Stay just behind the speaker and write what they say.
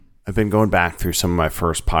I've been going back through some of my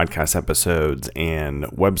first podcast episodes and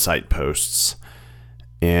website posts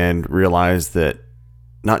and realized that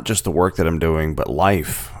not just the work that I'm doing, but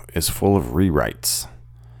life is full of rewrites.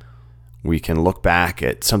 We can look back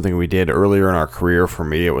at something we did earlier in our career. For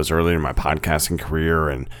me, it was earlier in my podcasting career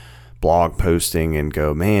and blog posting and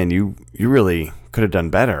go, man, you really could have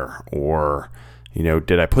done better. Or,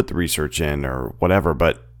 did I put the research in or whatever?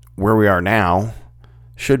 But where we are now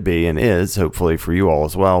should be and is, hopefully for you all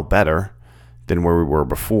as well, better than where we were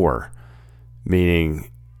before.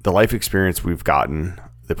 Meaning the life experience we've gotten,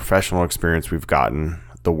 the professional experience we've gotten,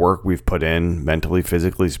 the work we've put in mentally,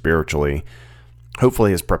 physically, spiritually,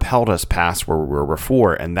 hopefully has propelled us past where we were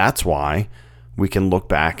before. And that's why we can look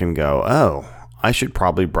back and go, oh, I should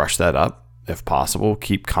probably brush that up if possible,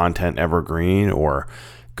 keep content evergreen, or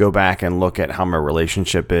go back and look at how my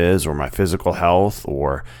relationship is or my physical health,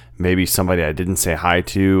 or maybe somebody I didn't say hi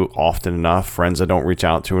to often enough, friends I don't reach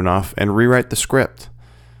out to enough, and rewrite the script.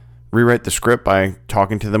 Rewrite the script by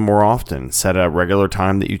talking to them more often. Set a regular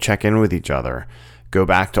time that you check in with each other. Go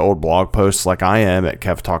back to old blog posts like I am at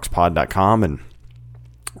kevtalkspod.com and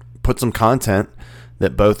put some content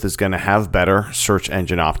that both is going to have better search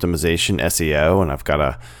engine optimization, SEO, and I've got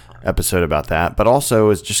a episode about that, but also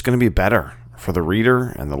is just going to be better for the reader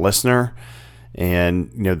and the listener.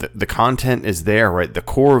 And the content is there, right? The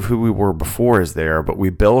core of who we were before is there, but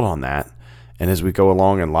we build on that. And as we go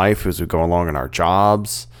along in life, as we go along in our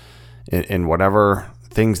jobs, in whatever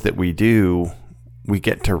things that we do, we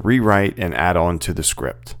get to rewrite and add on to the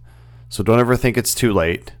script. So don't ever think it's too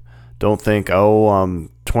late. Don't think, oh,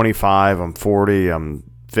 I'm 25, I'm 40, I'm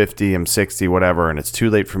 50, I'm 60, whatever, and it's too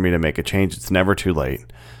late for me to make a change. It's never too late.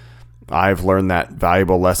 I've learned that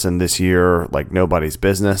valuable lesson this year like nobody's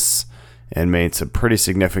business and made some pretty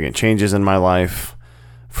significant changes in my life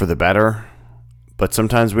for the better. But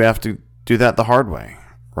sometimes we have to do that the hard way,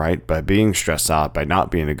 right? By being stressed out, by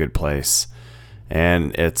not being in a good place.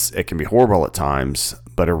 And it can be horrible at times,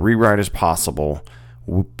 but a rewrite is possible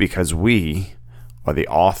because we are the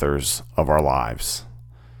authors of our lives.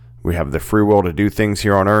 We have the free will to do things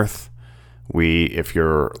here on earth. If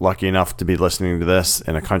you're lucky enough to be listening to this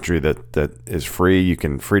in a country that is free, you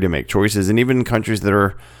can free to make choices. And even in countries that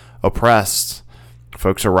are oppressed,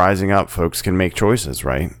 folks are rising up. Folks can make choices,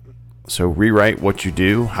 right? So rewrite what you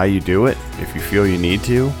do, how you do it, if you feel you need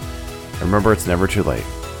to. And remember, it's never too late.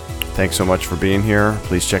 Thanks so much for being here.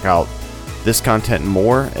 Please check out this content and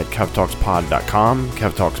more at kevtalkspod.com.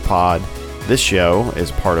 KevTalksPod. This show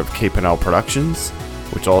is part of K Pennell Productions,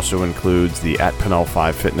 which also includes the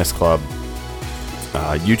 @Pennell5 Fitness Club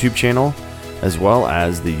YouTube channel, as well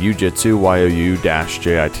as the Jiu-Jitsu,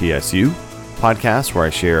 YOU-JITSU podcast, where I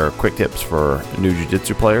share quick tips for new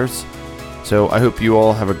jiu-jitsu players. So I hope you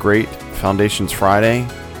all have a great Foundations Friday.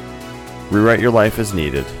 Rewrite your life as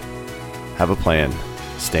needed. Have a plan.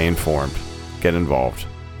 Stay informed. Get involved.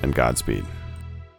 And Godspeed.